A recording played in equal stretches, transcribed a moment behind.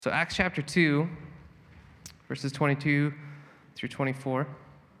So Acts chapter 2, verses 22 through 24.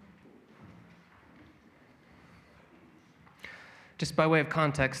 Just by way of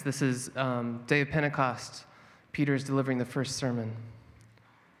context, this is day of Pentecost. Peter is delivering the first sermon.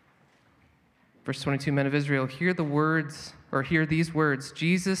 Verse 22, men of Israel, hear these words,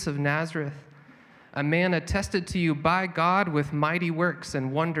 Jesus of Nazareth, a man attested to you by God with mighty works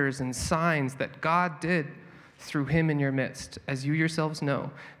and wonders and signs that God did through him in your midst, as you yourselves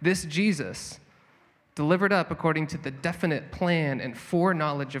know. This Jesus, delivered up according to the definite plan and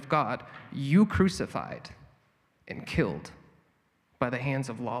foreknowledge of God, you crucified and killed by the hands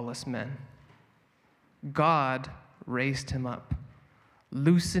of lawless men. God raised him up,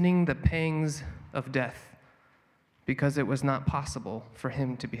 loosening the pangs of death, because it was not possible for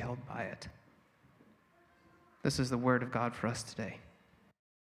him to be held by it. This is the word of God for us today.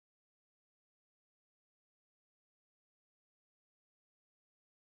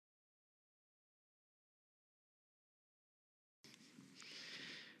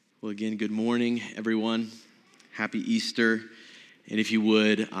 Well, again, good morning, everyone. Happy Easter. And if you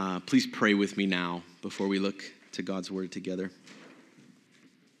would, please pray with me now before we look to God's word together.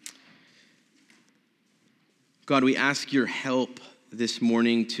 God, we ask your help this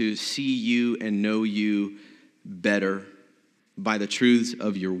morning to see you and know you better by the truths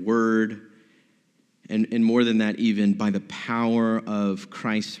of your word, and more than that, even by the power of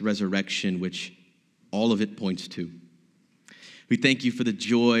Christ's resurrection, which all of it points to. We thank you for the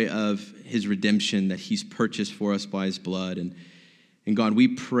joy of his redemption that he's purchased for us by his blood. And God, we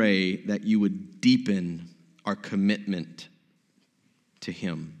pray that you would deepen our commitment to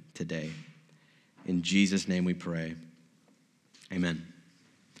him today. In Jesus' name we pray. Amen.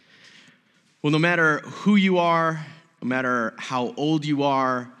 Well, no matter who you are, no matter how old you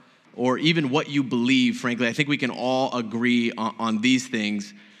are, or even what you believe, frankly, I think we can all agree on these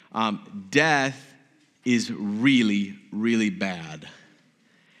things. Death is really, really bad.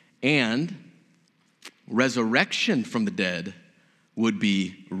 And resurrection from the dead would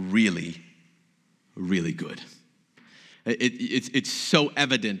be really, really good. It's so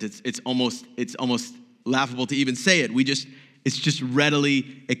evident. It's almost laughable to even say it. It's just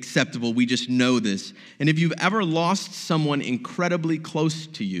readily acceptable. We just know this. And if you've ever lost someone incredibly close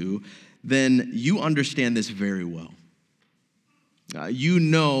to you, then you understand this very well. You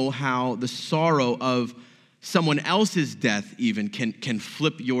know how the sorrow of someone else's death even can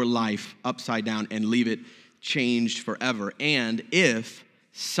flip your life upside down and leave it changed forever. And if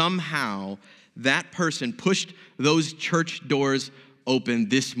somehow that person pushed those church doors open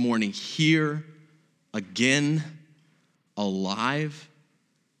this morning, here again, alive,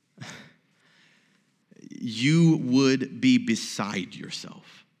 you would be beside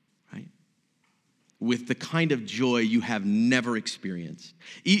yourself. With the kind of joy you have never experienced.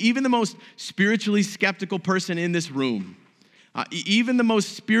 Even the most spiritually skeptical person in this room, even the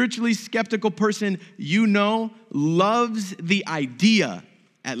most spiritually skeptical person you know, loves the idea,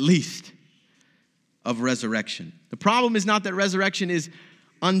 at least, of resurrection. The problem is not that resurrection is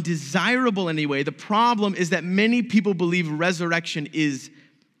undesirable anyway. The problem is that many people believe resurrection is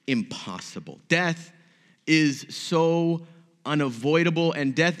impossible. Death is so unavoidable,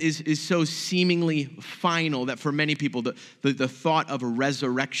 and death is so seemingly final that for many people, the thought of a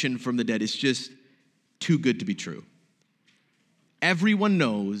resurrection from the dead is just too good to be true. Everyone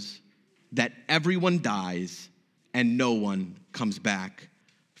knows that everyone dies and no one comes back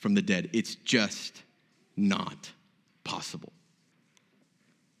from the dead. It's just not possible.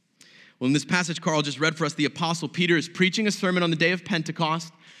 Well, in this passage Carl just read for us, the Apostle Peter is preaching a sermon on the day of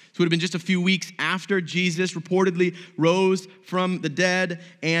Pentecost. So it would have been just a few weeks after Jesus reportedly rose from the dead.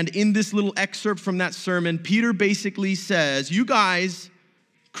 And in this little excerpt from that sermon, Peter basically says, you guys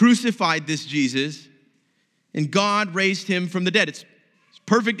crucified this Jesus, and God raised him from the dead. It's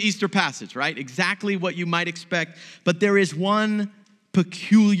perfect Easter passage, right? Exactly what you might expect. But there is one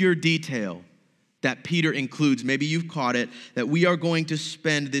peculiar detail that Peter includes, maybe you've caught it, that we are going to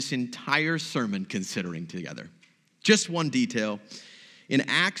spend this entire sermon considering together. Just one detail. In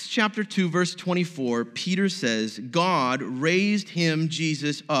Acts chapter 2, verse 24, Peter says, God raised him,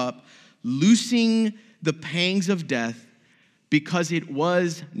 Jesus, up, loosing the pangs of death because it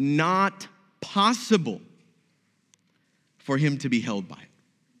was not possible for him to be held by it.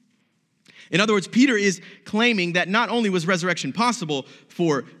 In other words, Peter is claiming that not only was resurrection possible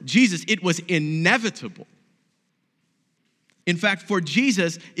for Jesus, it was inevitable. In fact, for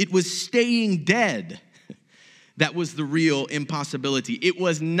Jesus, it was staying dead that was the real impossibility. It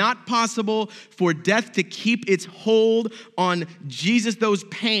was not possible for death to keep its hold on Jesus. Those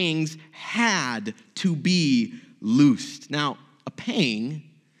pangs had to be loosed. Now, a pang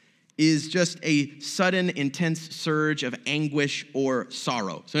is just a sudden, intense surge of anguish or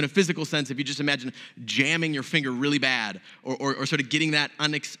sorrow. So in a physical sense, if you just imagine jamming your finger really bad or sort of getting that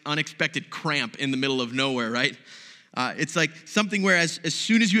unexpected cramp in the middle of nowhere, right? It's like something where as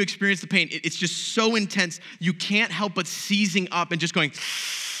soon as you experience the pain, it's just so intense, you can't help but seizing up and just going,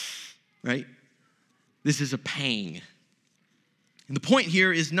 right? This is a pang. And the point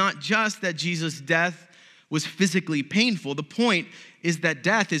here is not just that Jesus' death was physically painful. The point is that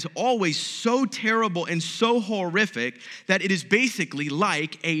death is always so terrible and so horrific that it is basically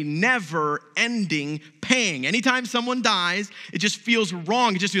like a never-ending pang. Anytime someone dies, it just feels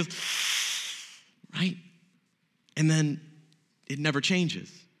wrong. It just feels, right? And then it never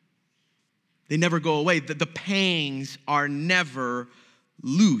changes. They never go away. The pangs are never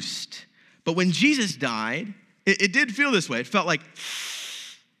loosed. But when Jesus died, it did feel this way. It felt like,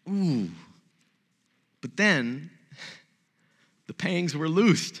 ooh. But then the pangs were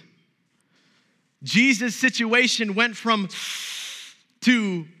loosed. Jesus' situation went from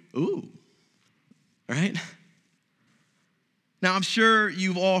to ooh, right? Now, I'm sure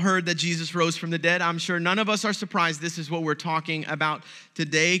you've all heard that Jesus rose from the dead. I'm sure none of us are surprised this is what we're talking about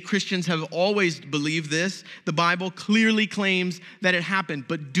today. Christians have always believed this. The Bible clearly claims that it happened.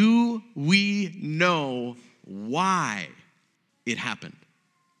 But do we know why it happened?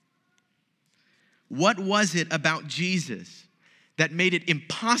 What was it about Jesus that made it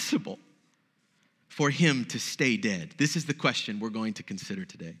impossible for him to stay dead? This is the question we're going to consider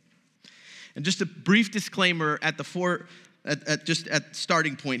today. And just a brief disclaimer at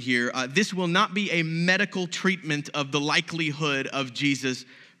starting point here, this will not be a medical treatment of the likelihood of Jesus'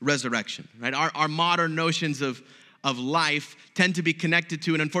 resurrection, right? Our modern notions of life tend to be connected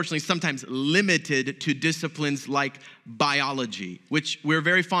to, and unfortunately sometimes limited to, disciplines like biology, which we're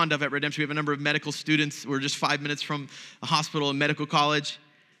very fond of at Redemption. We have a number of medical students. We're just 5 minutes from a hospital and medical college.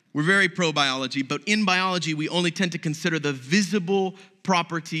 We're very pro-biology, but in biology, we only tend to consider the visible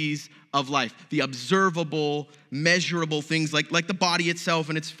properties of life, the observable, measurable things like the body itself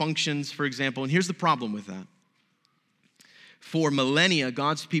and its functions, for example. And here's the problem with that. For millennia,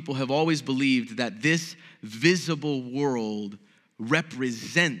 God's people have always believed that this visible world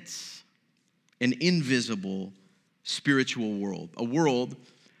represents an invisible spiritual world, a world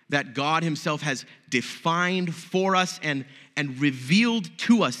that God himself has defined for us and revealed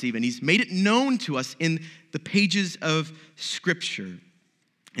to us even. He's made it known to us in the pages of Scripture.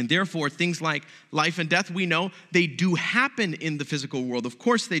 And therefore, things like life and death, we know they do happen in the physical world. Of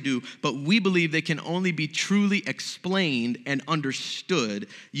course they do, but we believe they can only be truly explained and understood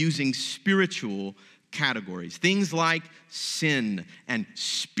using spiritual categories. Things like sin and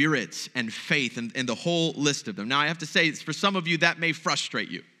spirits and faith and the whole list of them. Now, I have to say, for some of you, that may frustrate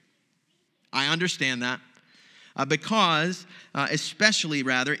you. I understand that. Because, especially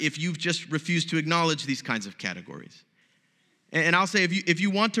rather, if you've just refused to acknowledge these kinds of categories. And I'll say, if you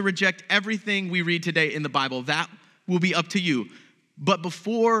want to reject everything we read today in the Bible, that will be up to you. But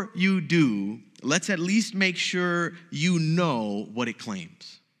before you do, let's at least make sure you know what it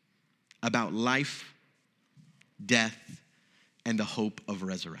claims about life, death, and the hope of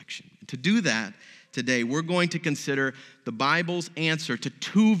resurrection. To do that, today we're going to consider the Bible's answer to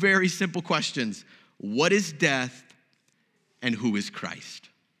two very simple questions. What is death and who is Christ?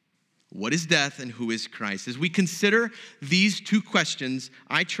 What is death and who is Christ? As we consider these two questions,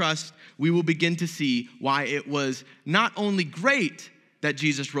 I trust we will begin to see why it was not only great that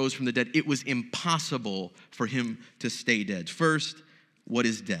Jesus rose from the dead, it was impossible for him to stay dead. First, what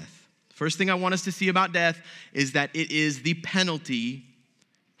is death? First thing I want us to see about death is that it is the penalty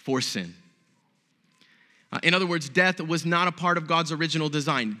for sin. In other words, death was not a part of God's original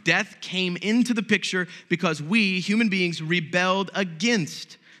design. Death came into the picture because we, human beings, rebelled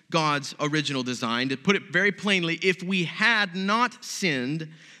against God's original design. To put it very plainly, if we had not sinned,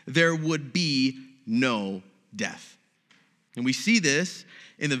 there would be no death. And we see this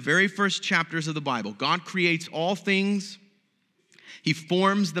in the very first chapters of the Bible. God creates all things. He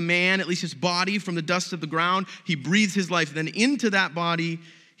forms the man, at least his body, from the dust of the ground. He breathes his life. Then into that body,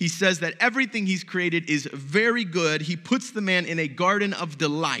 he says that everything he's created is very good. He puts the man in a garden of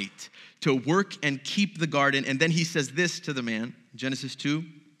delight to work and keep the garden. And then he says this to the man, Genesis 2.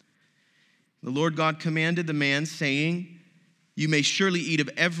 The Lord God commanded the man, saying, "You may surely eat of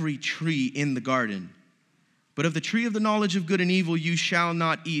every tree in the garden, but of the tree of the knowledge of good and evil you shall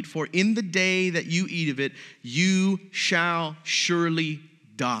not eat, for in the day that you eat of it, you shall surely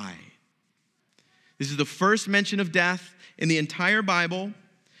die." This is the first mention of death in the entire Bible,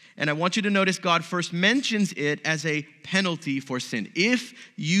 And I want you to notice God first mentions it as a penalty for sin. If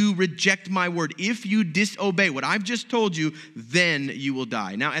you reject my word, if you disobey what I've just told you, then you will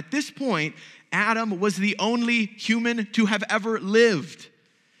die. Now, at this point, Adam was the only human to have ever lived.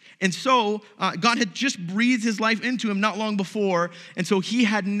 And so God had just breathed his life into him not long before, and so he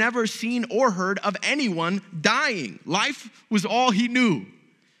had never seen or heard of anyone dying. Life was all he knew.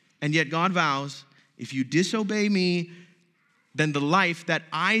 And yet God vows, if you disobey me, then the life that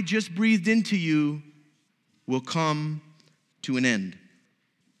I just breathed into you will come to an end.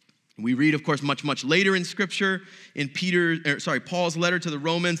 We read, of course, much later in Scripture, in Paul's letter to the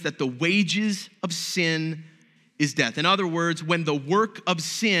Romans, that the wages of sin is death. In other words, when the work of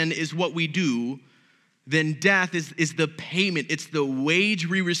sin is what we do, then death is the payment. It's the wage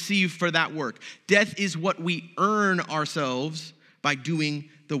we receive for that work. Death is what we earn ourselves by doing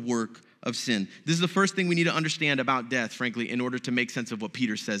the work of sin. This is the first thing we need to understand about death, frankly, in order to make sense of what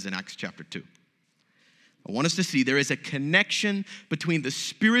Peter says in Acts chapter 2. I want us to see there is a connection between the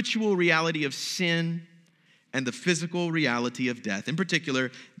spiritual reality of sin and the physical reality of death. In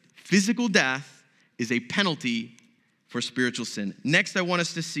particular, physical death is a penalty for spiritual sin. Next, I want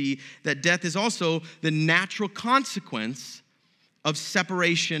us to see that death is also the natural consequence of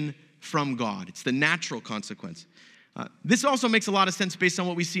separation from God. It's the natural consequence. This also makes a lot of sense based on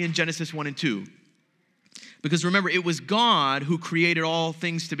what we see in Genesis 1 and 2. Because remember, it was God who created all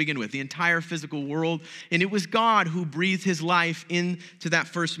things to begin with, the entire physical world, and it was God who breathed his life into that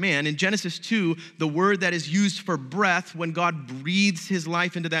first man. In Genesis 2, the word that is used for breath when God breathes his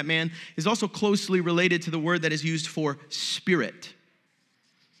life into that man is also closely related to the word that is used for spirit,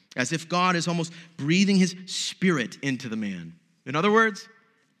 as if God is almost breathing his spirit into the man. In other words,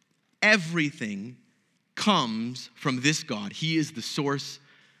 everything comes from this God. He is the source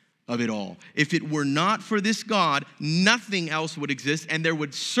of it all. If it were not for this God, nothing else would exist, and there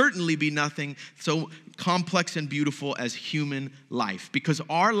would certainly be nothing so complex and beautiful as human life, because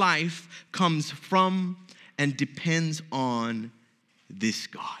our life comes from and depends on this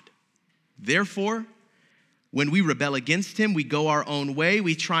God. Therefore, when we rebel against him, we go our own way,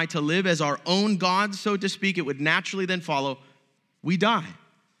 we try to live as our own gods, so to speak, it would naturally then follow we die,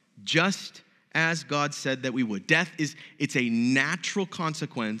 just as God said that we would. Death it's a natural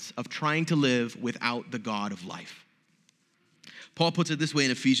consequence of trying to live without the God of life. Paul puts it this way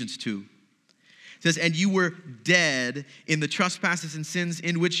in Ephesians 2. It says, and you were dead in the trespasses and sins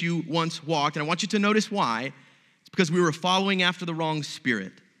in which you once walked. And I want you to notice why. It's because we were following after the wrong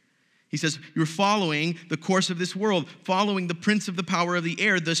spirit. He says, you're following the course of this world, following the prince of the power of the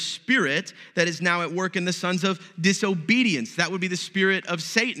air, the spirit that is now at work in the sons of disobedience. That would be the spirit of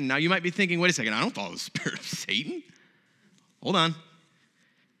Satan. Now, you might be thinking, wait a second, I don't follow the spirit of Satan. Hold on.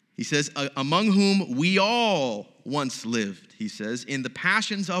 He says, among whom we all once lived, he says, in the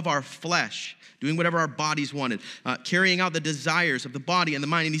passions of our flesh, doing whatever our bodies wanted, carrying out the desires of the body and the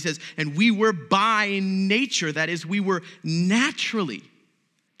mind. And he says, and we were by nature, that is, we were naturally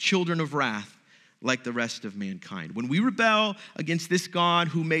children of wrath like the rest of mankind. When we rebel against this God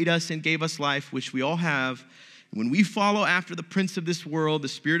who made us and gave us life, which we all have, when we follow after the prince of this world, the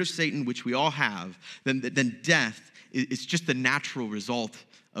spirit of Satan, which we all have, then death is just the natural result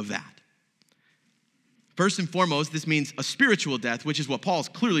of that. First and foremost, this means a spiritual death, which is what Paul's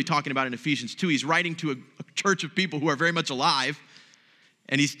clearly talking about in Ephesians 2. He's writing to a church of people who are very much alive,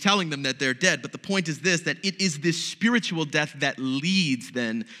 and he's telling them that they're dead. But the point is this, that it is this spiritual death that leads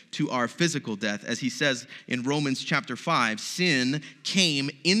then to our physical death. As he says in Romans chapter 5, sin came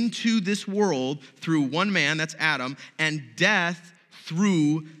into this world through one man, that's Adam, and death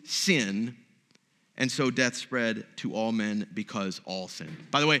through sin. And so death spread to all men because all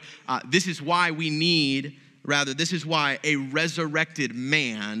sinned. By the way, this is why a resurrected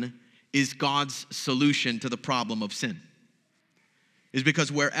man is God's solution to the problem of sin. Is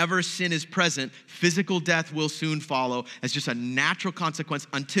because wherever sin is present, physical death will soon follow as just a natural consequence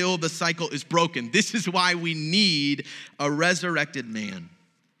until the cycle is broken. This is why we need a resurrected man.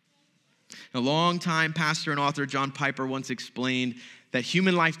 A longtime pastor and author, John Piper, once explained that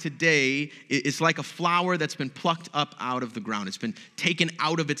human life today is like a flower that's been plucked up out of the ground. It's been taken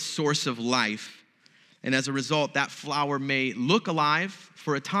out of its source of life. And as a result, that flower may look alive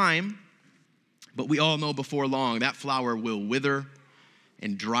for a time, but we all know before long that flower will wither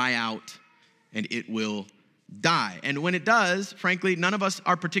and dry out, and it will die. And when it does, frankly, none of us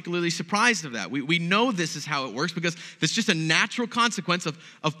are particularly surprised of that. We know this is how it works because it's just a natural consequence of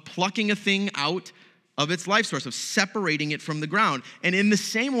plucking a thing out of its life source, of separating it from the ground. And in the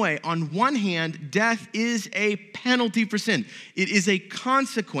same way, on one hand, death is a penalty for sin. It is a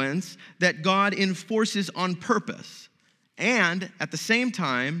consequence that God enforces on purpose. And at the same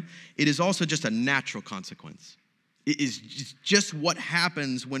time, it is also just a natural consequence. It is just what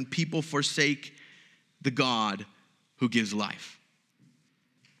happens when people forsake the God who gives life.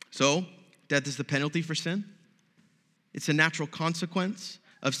 So, death is the penalty for sin. It's a natural consequence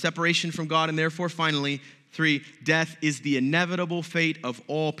of separation from God. And therefore, finally, 3, death is the inevitable fate of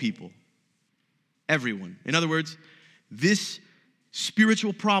all people. Everyone. In other words, this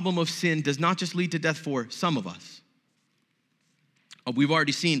spiritual problem of sin does not just lead to death for some of us. We've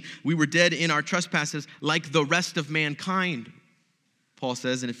already seen we were dead in our trespasses like the rest of mankind, Paul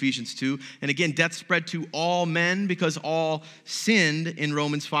says in Ephesians 2. And again, death spread to all men because all sinned in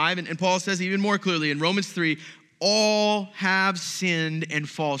Romans 5. And Paul says even more clearly in Romans 3, all have sinned and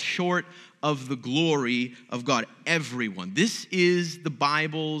fall short of the glory of God. Everyone. This is the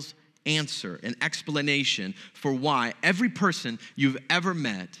Bible's answer, an explanation for why every person you've ever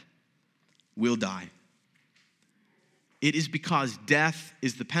met will die. It is because death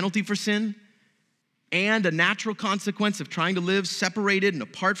is the penalty for sin and a natural consequence of trying to live separated and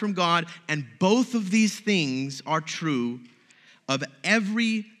apart from God. And both of these things are true of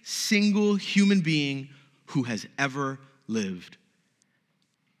every single human being who has ever lived,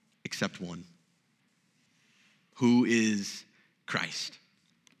 except one, who is Christ.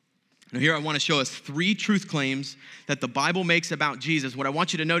 Now here I want to show us 3 truth claims that the Bible makes about Jesus. What I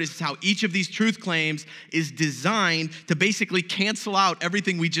want you to notice is how each of these truth claims is designed to basically cancel out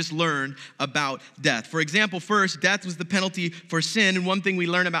everything we just learned about death. For example, first, death was the penalty for sin, and one thing we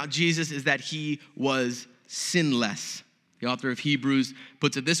learn about Jesus is that he was sinless. The author of Hebrews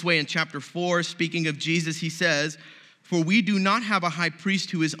puts it this way in chapter 4, speaking of Jesus, he says, "For we do not have a high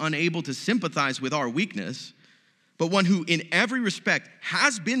priest who is unable to sympathize with our weakness, but one who in every respect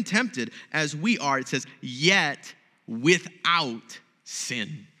has been tempted as we are," it says, "yet without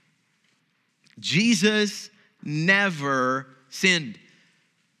sin." Jesus never sinned.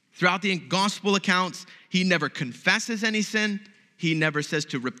 Throughout the gospel accounts, he never confesses any sin. He never says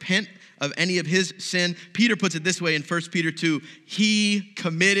to repent of any of his sin. Peter puts it this way in 1 Peter 2, he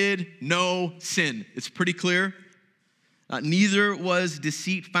committed no sin. It's pretty clear. Neither was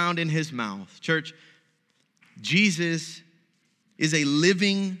deceit found in his mouth. Church, Jesus is a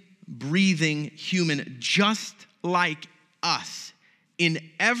living, breathing human just like us in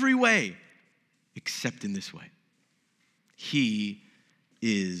every way, except in this way. He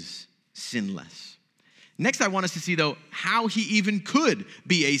is sinless. Next, I want us to see, though, how he even could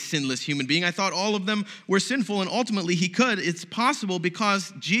be a sinless human being. I thought all of them were sinful, and ultimately he could. It's possible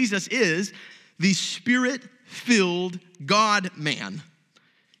because Jesus is the Spirit-filled God-man.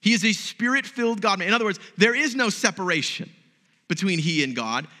 He is a Spirit-filled God-man. In other words, there is no separation between he and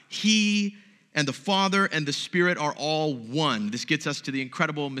God. He and the Father and the Spirit are all one. This gets us to the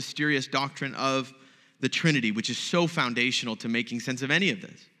incredible, mysterious doctrine of the Trinity, which is so foundational to making sense of any of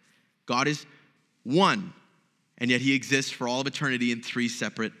this. God is one, and yet he exists for all of eternity in 3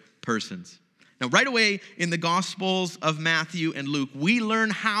 separate persons. Now, right away in the Gospels of Matthew and Luke, we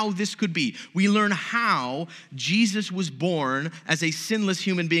learn how this could be. We learn how Jesus was born as a sinless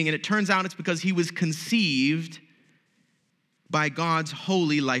human being, and it turns out it's because he was conceived by God's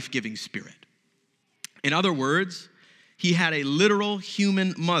holy, life-giving Spirit. In other words, he had a literal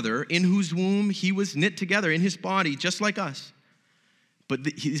human mother in whose womb he was knit together in his body, just like us. But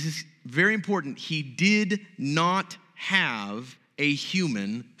this is very important. He did not have a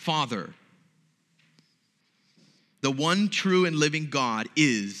human father. The one true and living God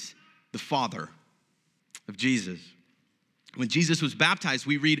is the Father of Jesus. When Jesus was baptized,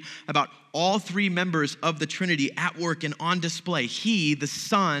 we read about all 3 members of the Trinity at work and on display. He, the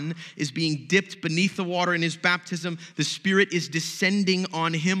Son, is being dipped beneath the water in his baptism. The Spirit is descending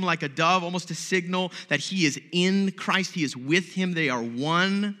on him like a dove, almost a signal that he is in Christ. He is with him. They are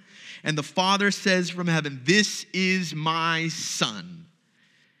one. And the Father says from heaven, "This is my Son,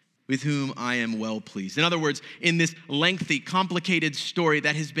 with whom I am well pleased." In other words, in this lengthy, complicated story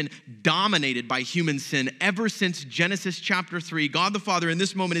that has been dominated by human sin ever since Genesis chapter 3, God the Father in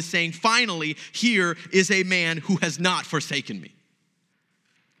this moment is saying, finally, here is a man who has not forsaken me.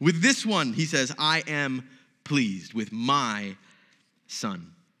 With this one, he says, I am pleased with my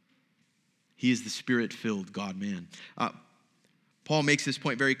Son. He is the Spirit-filled God-man. Paul makes this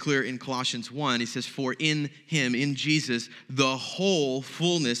point very clear in Colossians 1. He says, "For in him, in Jesus, the whole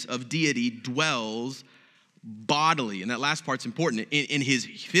fullness of deity dwells bodily." And that last part's important. In his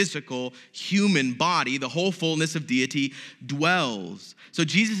physical, human body, the whole fullness of deity dwells. So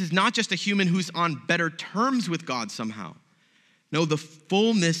Jesus is not just a human who's on better terms with God somehow. No,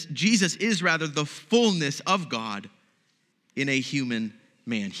 Jesus is rather the fullness of God in a human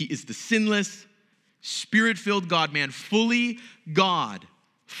man. He is the sinless, Spirit-filled God-man, fully God,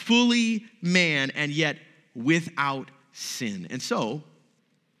 fully man, and yet without sin. And so,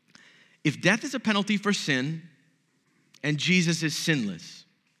 if death is a penalty for sin, and Jesus is sinless,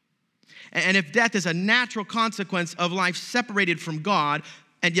 and if death is a natural consequence of life separated from God,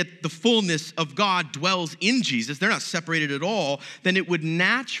 and yet the fullness of God dwells in Jesus, they're not separated at all, then it would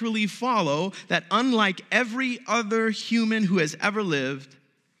naturally follow that unlike every other human who has ever lived,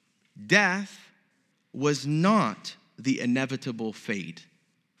 death was not the inevitable fate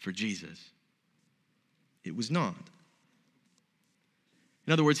for Jesus. It was not.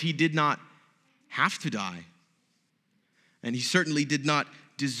 In other words, he did not have to die. And he certainly did not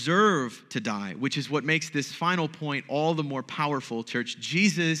deserve to die, which is what makes this final point all the more powerful, church.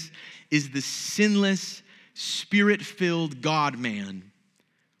 Jesus is the sinless, Spirit-filled God-man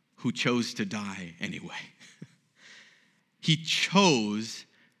who chose to die anyway. He chose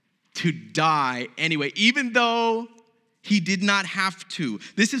to die anyway, even though he did not have to.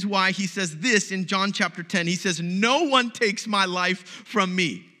 This is why he says this in John chapter 10. He says, "No one takes my life from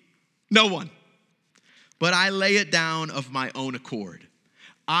me." No one. "But I lay it down of my own accord."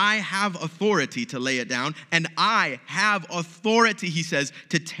 I have authority to lay it down, and I have authority, he says,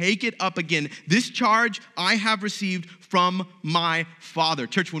 to take it up again. This charge I have received from my Father.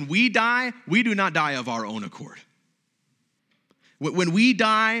 Church, when we die, we do not die of our own accord. When we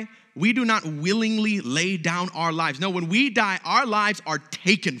die, we do not willingly lay down our lives. No, when we die, our lives are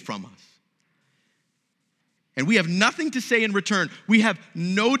taken from us. And we have nothing to say in return. We have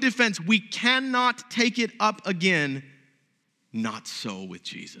no defense. We cannot take it up again. Not so with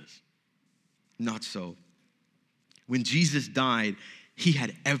Jesus. Not so. When Jesus died, he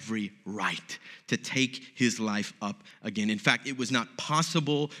had every right to take his life up again. In fact, it was not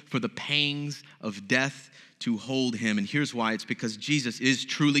possible for the pangs of death to hold him. And here's why. It's because Jesus is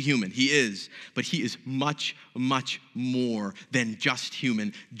truly human. He is. But he is much, much more than just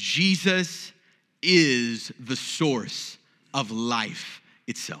human. Jesus is the source of life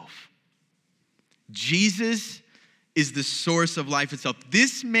itself. Jesus is the source of life itself.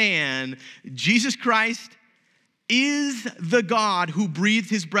 This man, Jesus Christ, is the God who breathed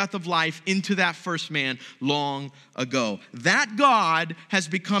his breath of life into that first man long ago. That God has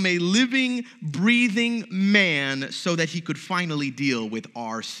become a living, breathing man so that he could finally deal with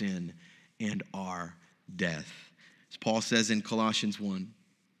our sin and our death. As Paul says in Colossians 1,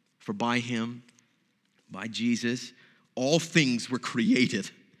 "For by him," by Jesus, "all things were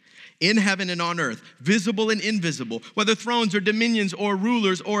created, in heaven and on earth, visible and invisible, whether thrones or dominions or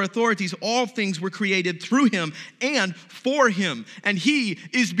rulers or authorities, all things were created through him and for him. And he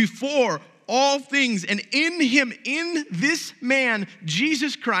is before all things. And in him, in this man,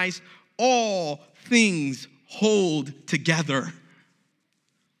 Jesus Christ, all things hold together.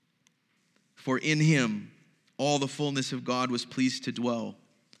 For in him, all the fullness of God was pleased to dwell.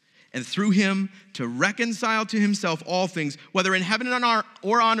 And through him to reconcile to himself all things, whether in heaven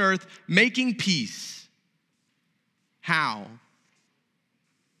or on earth, making peace." How?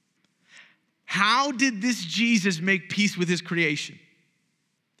 How did this Jesus make peace with his creation?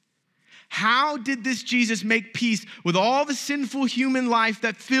 How did this Jesus make peace with all the sinful human life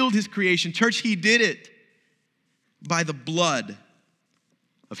that filled his creation? Church, he did it by the blood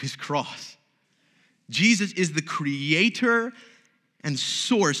of his cross. Jesus is the creator and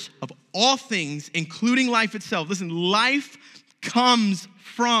source of all things, including life itself. Listen, life comes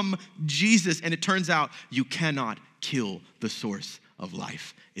from Jesus, and it turns out you cannot kill the source of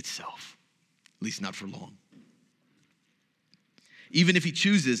life itself, at least not for long. Even if he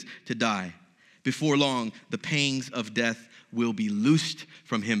chooses to die, before long, the pangs of death will be loosed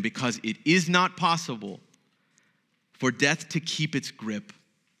from him, because it is not possible for death to keep its grip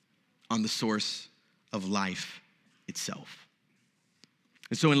on the source of life itself.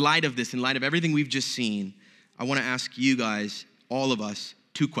 And so in light of this, in light of everything we've just seen, I want to ask you guys, all of us,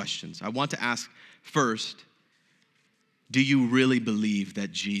 two questions. I want to ask first, do you really believe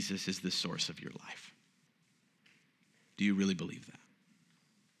that Jesus is the source of your life? Do you really believe that?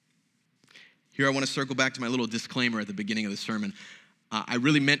 Here I want to circle back to my little disclaimer at the beginning of the sermon. I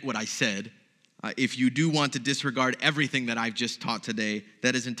really meant what I said. If you do want to disregard everything that I've just taught today,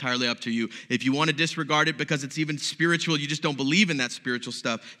 that is entirely up to you. If you want to disregard it because it's even spiritual, you just don't believe in that spiritual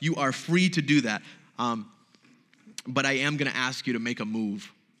stuff, you are free to do that. But I am going to ask you to make a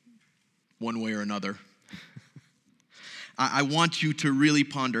move one way or another. I want you to really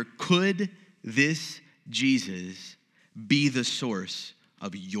ponder, could this Jesus be the source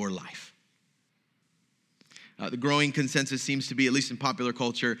of your life? The growing consensus seems to be, at least in popular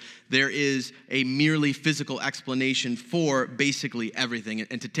culture, there is a merely physical explanation for basically everything.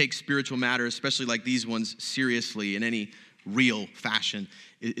 And to take spiritual matters, especially like these ones, seriously in any real fashion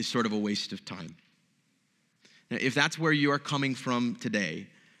is sort of a waste of time. Now, if that's where you are coming from today,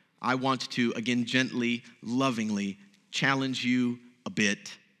 I want to, again, gently, lovingly challenge you a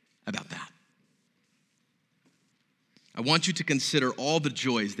bit about that. I want you to consider all the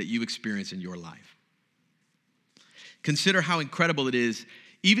joys that you experience in your life. Consider how incredible it is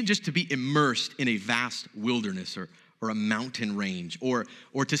even just to be immersed in a vast wilderness or a mountain range, or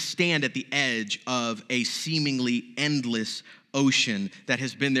to stand at the edge of a seemingly endless ocean that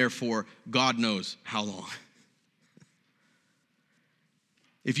has been there for God knows how long.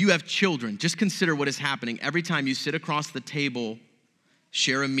 If you have children, just consider what is happening every time you sit across the table,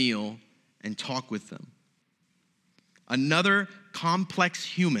 share a meal, and talk with them. Another complex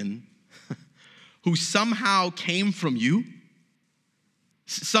human who somehow came from you,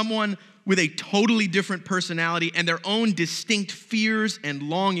 someone with a totally different personality and their own distinct fears and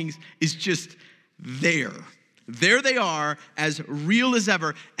longings, is just there. There they are, as real as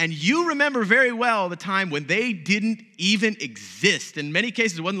ever. And you remember very well the time when they didn't even exist. In many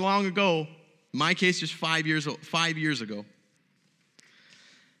cases, it wasn't long ago. In my case, just 5 years ago.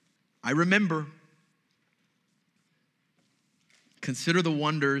 I remember. Consider the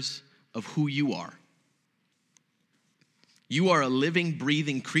wonders of who you are. You are a living,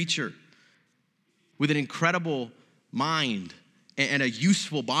 breathing creature with an incredible mind and a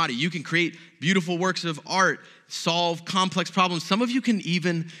useful body. You can create beautiful works of art, solve complex problems. Some of you can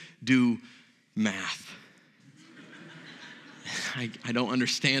even do math. I don't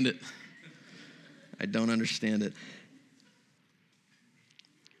understand it. I don't understand it.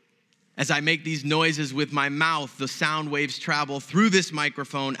 As I make these noises with my mouth, the sound waves travel through this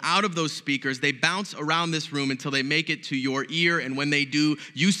microphone, out of those speakers. They bounce around this room until they make it to your ear. And when they do,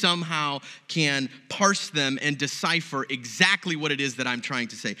 you somehow can parse them and decipher exactly what it is that I'm trying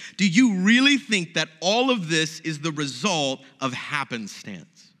to say. Do you really think that all of this is the result of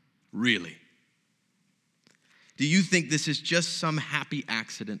happenstance? Really? Do you think this is just some happy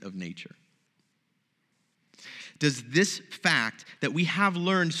accident of nature? Does this fact that we have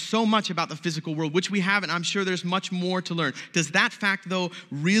learned so much about the physical world, which we haven't, I'm sure there's much more to learn, does that fact, though,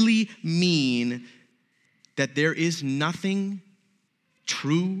 really mean that there is nothing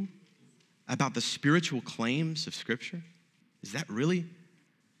true about the spiritual claims of Scripture? Is that really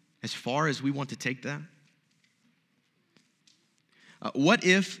as far as we want to take that? What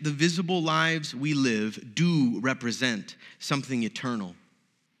if the visible lives we live do represent something eternal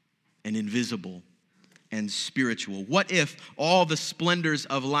and invisible and spiritual? What if all the splendors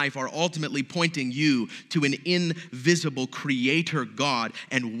of life are ultimately pointing you to an invisible creator God?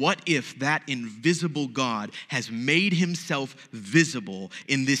 And what if that invisible God has made himself visible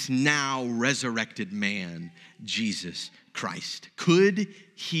in this now resurrected man, Jesus Christ? Could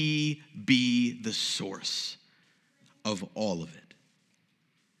he be the source of all of it?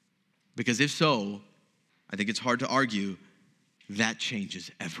 Because if so, I think it's hard to argue that changes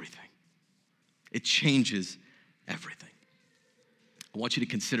everything. It changes everything. I want you to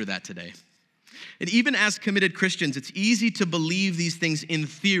consider that today. And even as committed Christians, it's easy to believe these things in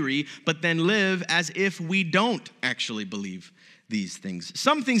theory, but then live as if we don't actually believe these things.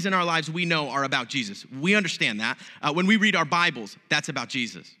 Some things in our lives we know are about Jesus. We understand that. When we read our Bibles, that's about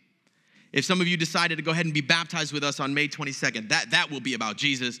Jesus. If some of you decided to go ahead and be baptized with us on May 22nd, that will be about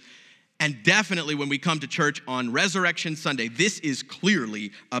Jesus. And definitely when we come to church on Resurrection Sunday, this is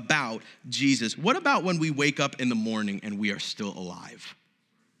clearly about Jesus. What about when we wake up in the morning and we are still alive?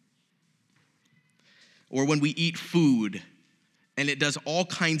 Or when we eat food and it does all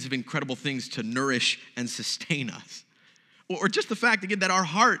kinds of incredible things to nourish and sustain us? Or just the fact, again, that our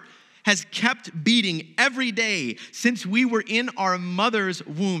heart has kept beating every day since we were in our mother's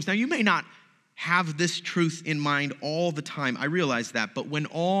wombs. Now, you may not have this truth in mind all the time. I realize that. But when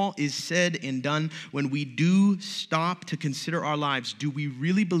all is said and done, when we do stop to consider our lives, do we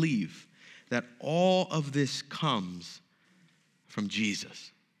really believe that all of this comes from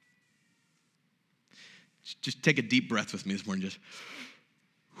Jesus? Just take a deep breath with me this morning. Just,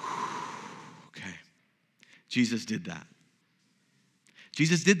 okay. Jesus did that.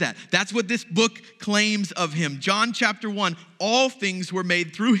 Jesus did that. That's what this book claims of him. John chapter 1, all things were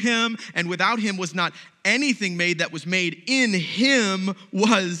made through him, and without him was not anything made that was made. In him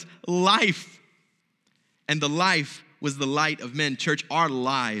was life, and the life was the light of men. Church, our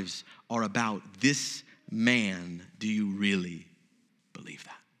lives are about this man. Do you really believe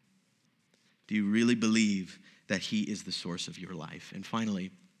that? Do you really believe that he is the source of your life? And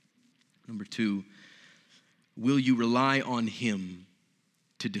finally, number 2, Will you rely on him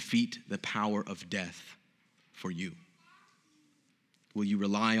to defeat the power of death for you? Will you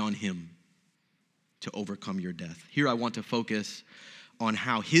rely on him to overcome your death? Here I want to focus on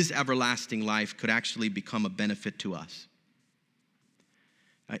how his everlasting life could actually become a benefit to us.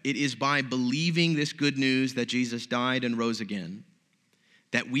 It is by believing this good news that Jesus died and rose again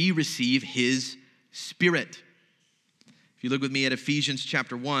that we receive his Spirit. If you look with me at Ephesians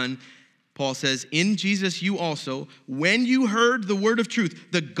chapter 1, Paul says, in Jesus you also, when you heard the word of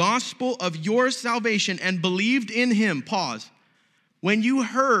truth, the gospel of your salvation, and believed in him, pause. When you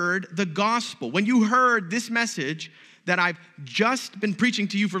heard the gospel, when you heard this message that I've just been preaching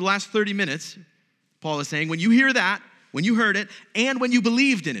to you for the last 30 minutes, Paul is saying, when you hear that, when you heard it, and when you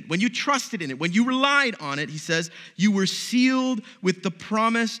believed in it, when you trusted in it, when you relied on it, he says, you were sealed with the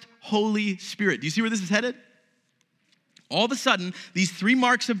promised Holy Spirit. Do you see where this is headed? All of a sudden, these 3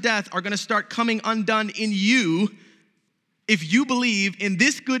 marks of death are going to start coming undone in you if you believe in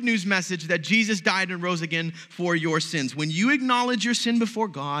this good news message that Jesus died and rose again for your sins. When you acknowledge your sin before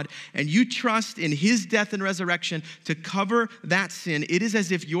God and you trust in his death and resurrection to cover that sin, it is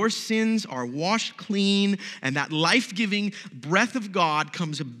as if your sins are washed clean and that life-giving breath of God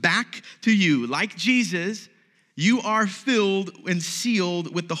comes back to you. Like Jesus, you are filled and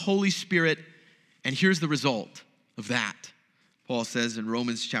sealed with the Holy Spirit. And here's the result of that. Paul says in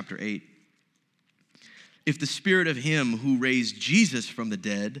Romans chapter 8, if the spirit of him who raised Jesus from the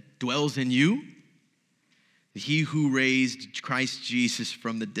dead dwells in you, he who raised Christ Jesus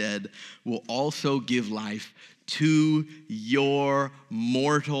from the dead will also give life to your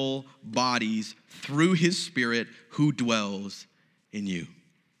mortal bodies through his Spirit who dwells in you.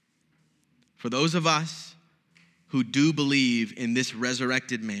 For those of us who do believe in this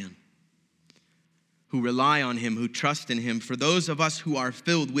resurrected man, who rely on him, who trust in him, for those of us who are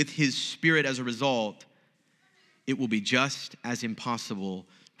filled with his Spirit as a result, it will be just as impossible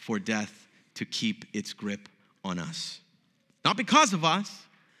for death to keep its grip on us. Not because of us,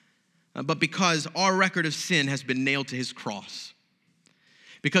 but because our record of sin has been nailed to his cross.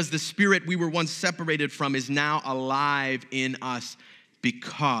 Because the Spirit we were once separated from is now alive in us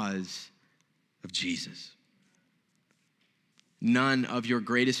because of Jesus. None of your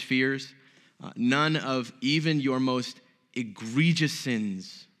greatest fears, none of even your most egregious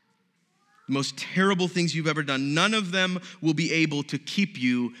sins, the most terrible things you've ever done, none of them will be able to keep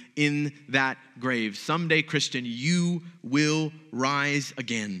you in that grave. Someday, Christian, you will rise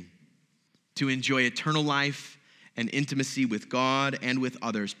again to enjoy eternal life and intimacy with God and with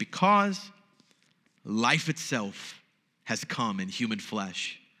others, because life itself has come in human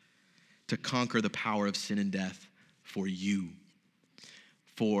flesh to conquer the power of sin and death for you,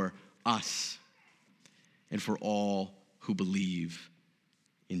 for us, and for all who believe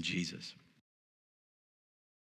in Jesus.